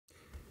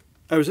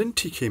I was in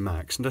TK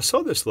Maxx and I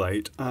saw this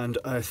light and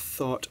I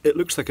thought, it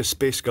looks like a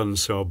space gun,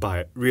 so I'll buy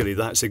it. Really,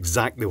 that's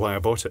exactly why I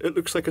bought it. It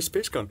looks like a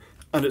space gun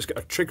and it's got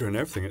a trigger and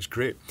everything. It's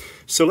great.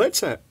 So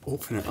let's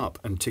open it up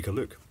and take a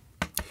look.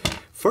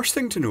 First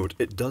thing to note,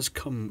 it does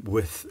come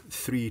with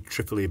 3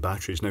 AAA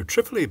batteries. Now,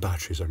 AAA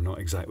batteries are not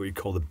exactly what you'd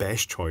call the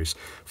best choice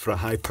for a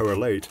high power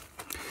light.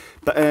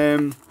 But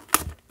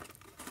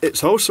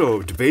it's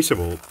also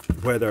debatable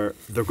whether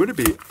they're going to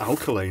be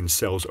alkaline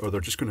cells or they're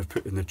just going to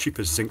put in the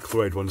cheapest zinc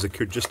chloride ones they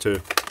could just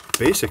to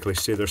basically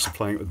say they're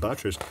supplying it with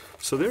batteries.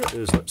 So there it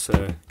is. Let's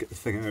get the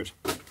thing out.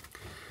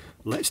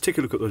 Let's take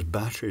a look at those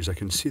batteries. I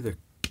can see the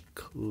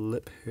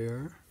clip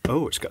here.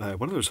 Oh, it's got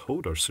one of those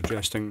holders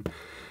suggesting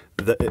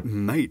that it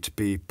might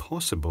be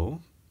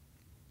possible.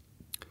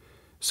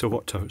 So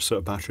what sort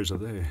of batteries are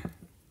they?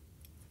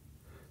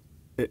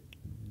 It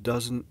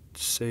doesn't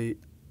say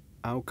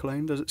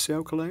alkaline. Does it say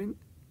alkaline?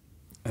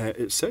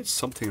 It says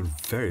something in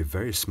very,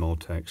 very small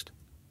text.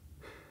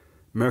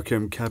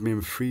 Mercurium,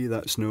 cadmium free,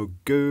 that's no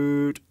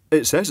good.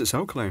 It says it's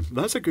alkaline.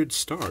 That's a good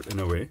start in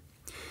a way.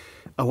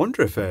 I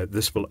wonder if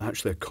this will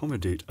actually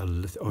accommodate a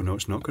lithium... Oh no,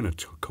 it's not going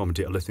to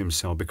accommodate a lithium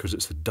cell because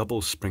it's the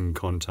double spring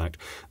contact.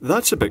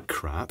 That's a bit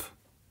crap.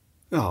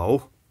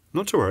 Oh,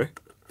 not to worry.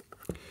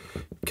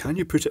 Can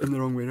you put it in the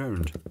wrong way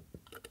round?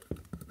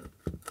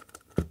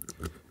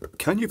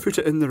 Can you put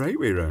it in the right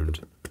way round?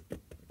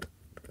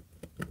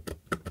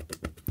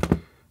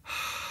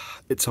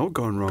 It's all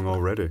gone wrong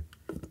already.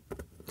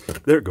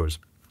 There it goes.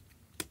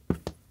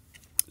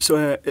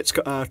 So it's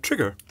got a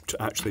trigger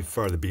to actually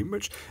fire the beam,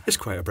 which is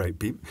quite a bright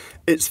beam.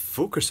 It's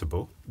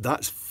focusable.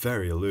 That's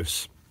very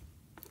loose.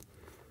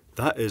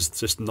 That is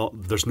just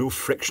not, there's no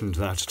friction to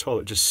that at all.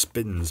 It just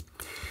spins.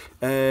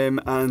 And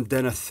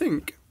then I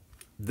think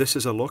this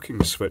is a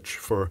locking switch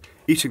for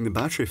eating the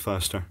battery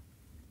faster.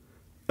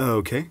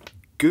 Okay.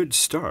 Good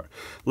start.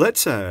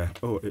 Let's, you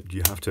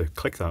have to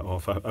click that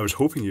off. I was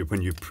hoping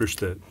when you push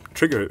the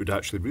trigger it would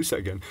actually release it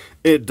again.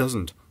 It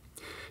doesn't.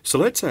 So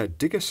let's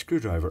dig a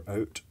screwdriver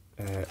out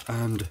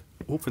and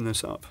open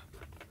this up.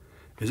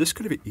 Is this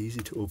going to be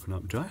easy to open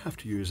up? Do I have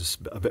to use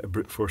a bit of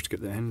brute force to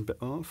get the end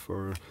bit off,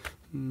 or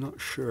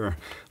not sure?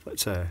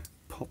 Let's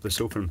pop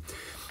this open.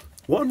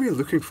 What I'm really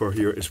looking for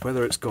here is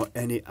whether it's got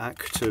any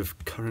active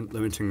current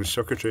limiting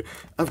circuitry.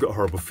 I've got a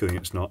horrible feeling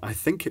it's not. I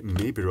think it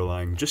may be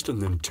relying just on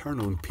the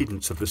internal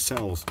impedance of the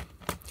cells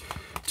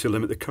to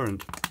limit the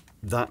current.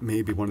 That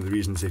may be one of the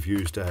reasons they've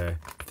used the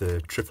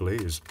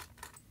AAAs.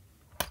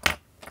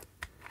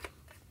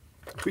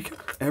 We can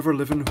ever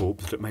live in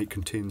hope that it might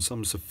contain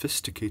some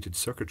sophisticated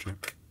circuitry.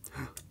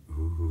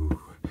 Ooh,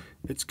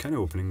 it's kind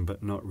of opening,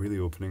 but not really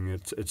opening.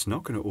 It's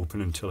not going to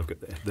open until I've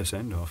got this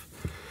end off.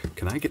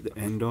 Can I get the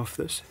end off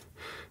this?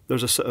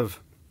 There's a sort of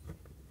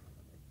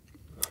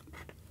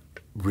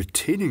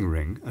retaining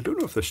ring. I don't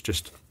know if this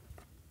just...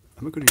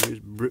 Am I going to use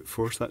brute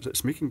force?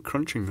 It's making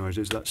crunching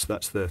noises.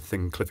 That's the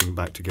thing clipping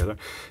back together.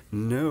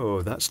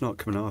 No, that's not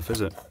coming off, is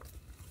it?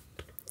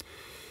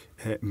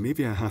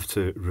 Maybe I have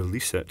to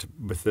release it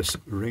with this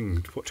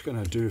ring. What can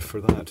I do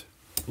for that?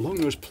 Along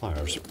those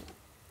pliers.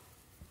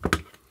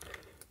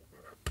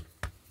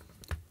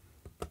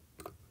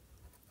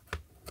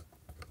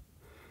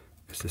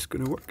 Is this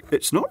going to work?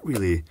 It's not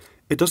really.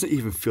 It doesn't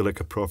even feel like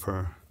a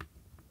proper...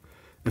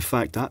 In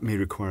fact, that may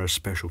require a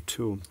special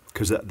tool,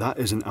 because that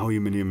is an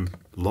aluminium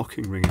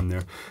locking ring in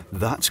there.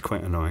 That's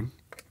quite annoying.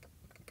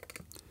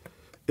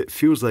 It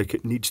feels like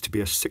it needs to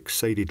be a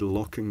 6-sided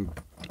locking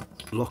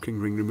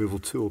ring removal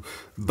tool.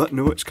 But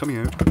no, it's coming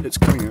out. It's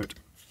coming out.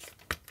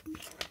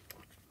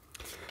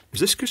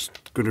 Is this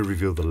just going to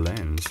reveal the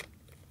lens?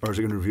 Or is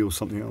it going to reveal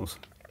something else?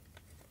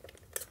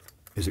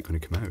 Is it going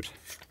to come out?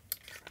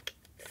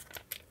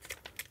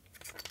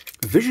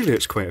 Visually,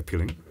 it's quite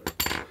appealing.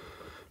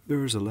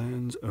 There's a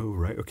lens. Oh,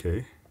 right,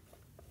 okay.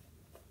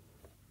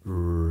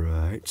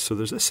 Right, so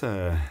there's this...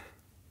 Yeah,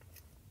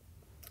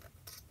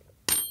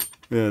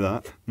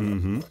 that.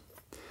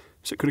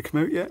 Is it going to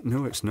come out yet?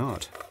 No, it's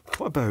not.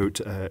 What about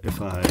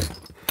if I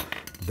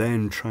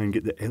then try and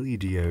get the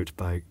LED out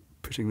by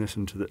putting this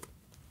into the...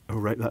 Oh,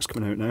 right, that's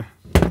coming out now.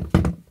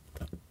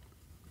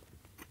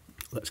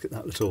 Let's get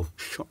that little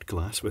shot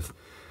glass with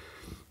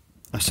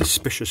a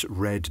suspicious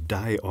red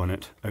dye on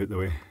it out the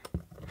way.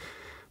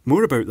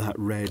 More about that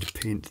red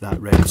paint,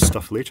 that red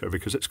stuff later,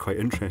 because it's quite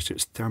interesting.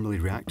 It's thermally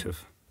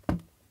reactive.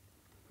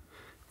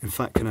 In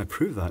fact, can I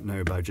prove that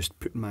now by just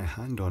putting my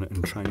hand on it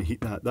and trying to heat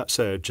that? That's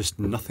just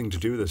nothing to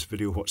do with this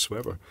video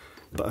whatsoever.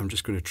 But I'm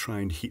just going to try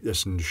and heat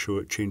this and show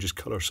it changes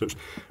colour. So it's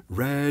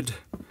red,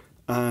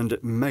 and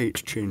it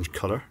might change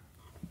colour.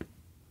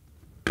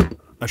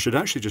 I should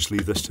actually just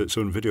leave this to its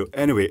own video.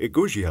 Anyway, it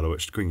goes yellow.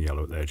 It's going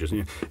yellow at the edges.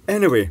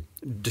 Anyway,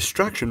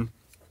 distraction.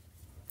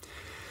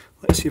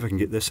 Let's see if I can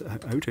get this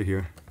out of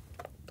here.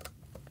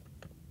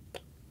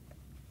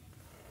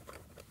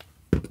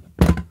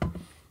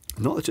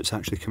 Not that it's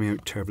actually coming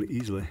out terribly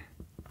easily.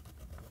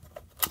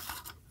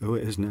 Oh,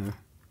 it is now.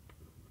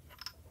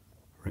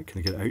 Right, can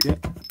I get it out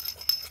yet?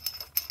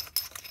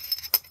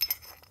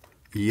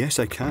 Yes,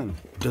 I can.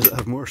 Does it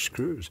have more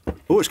screws?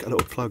 Oh, it's got a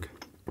little plug.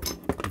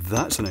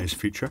 That's a nice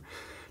feature.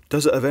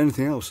 Does it have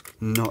anything else?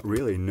 Not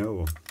really,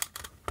 no.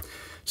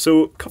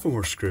 So, a couple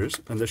more screws,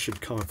 and this should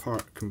come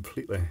apart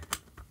completely.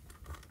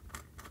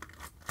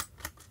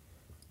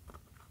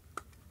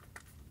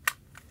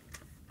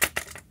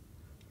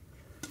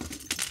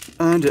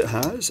 And it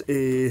has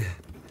a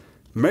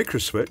micro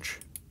switch,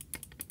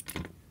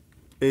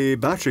 a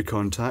battery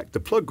contact, the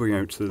plug going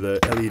out to the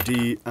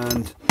LED,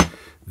 and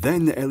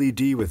then the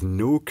LED with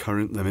no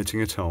current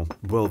limiting at all.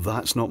 Well,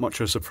 that's not much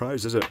of a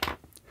surprise, is it?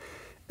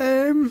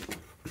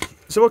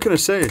 So what can I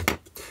say?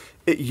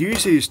 It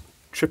uses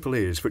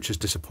AAAs, which is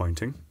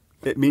disappointing.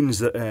 It means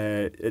that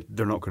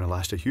they're not going to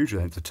last a huge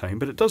length of time,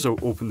 but it does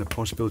open the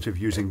possibility of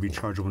using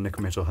rechargeable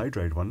nickel metal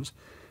hydride ones.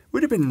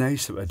 Would have been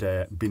nice if it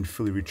had been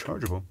fully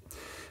rechargeable.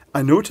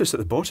 I noticed at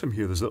the bottom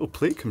here there's a little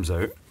plate comes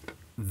out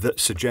that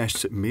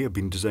suggests it may have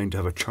been designed to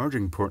have a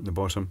charging port in the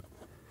bottom.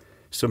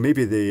 So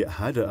maybe they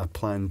had a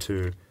plan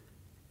to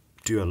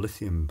do a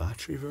lithium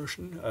battery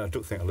version. I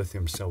don't think a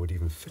lithium cell would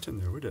even fit in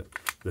there, would it?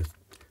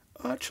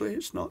 Actually,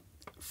 it's not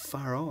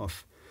far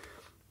off.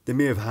 They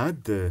may have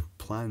had the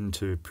plan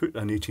to put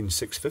an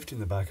 18650 in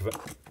the back of it.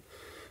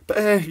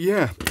 But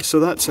yeah, so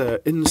that's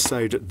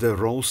inside the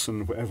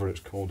Rolson, whatever it's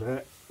called,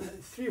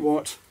 3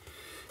 watt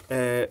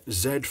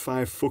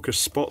Z5 focus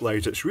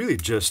spotlight. It's really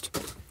just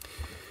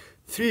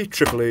 3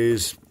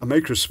 AAAs, a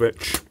micro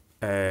switch,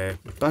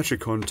 battery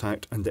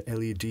contact and the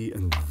LED,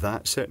 and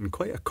that's it, and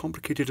quite a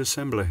complicated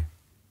assembly.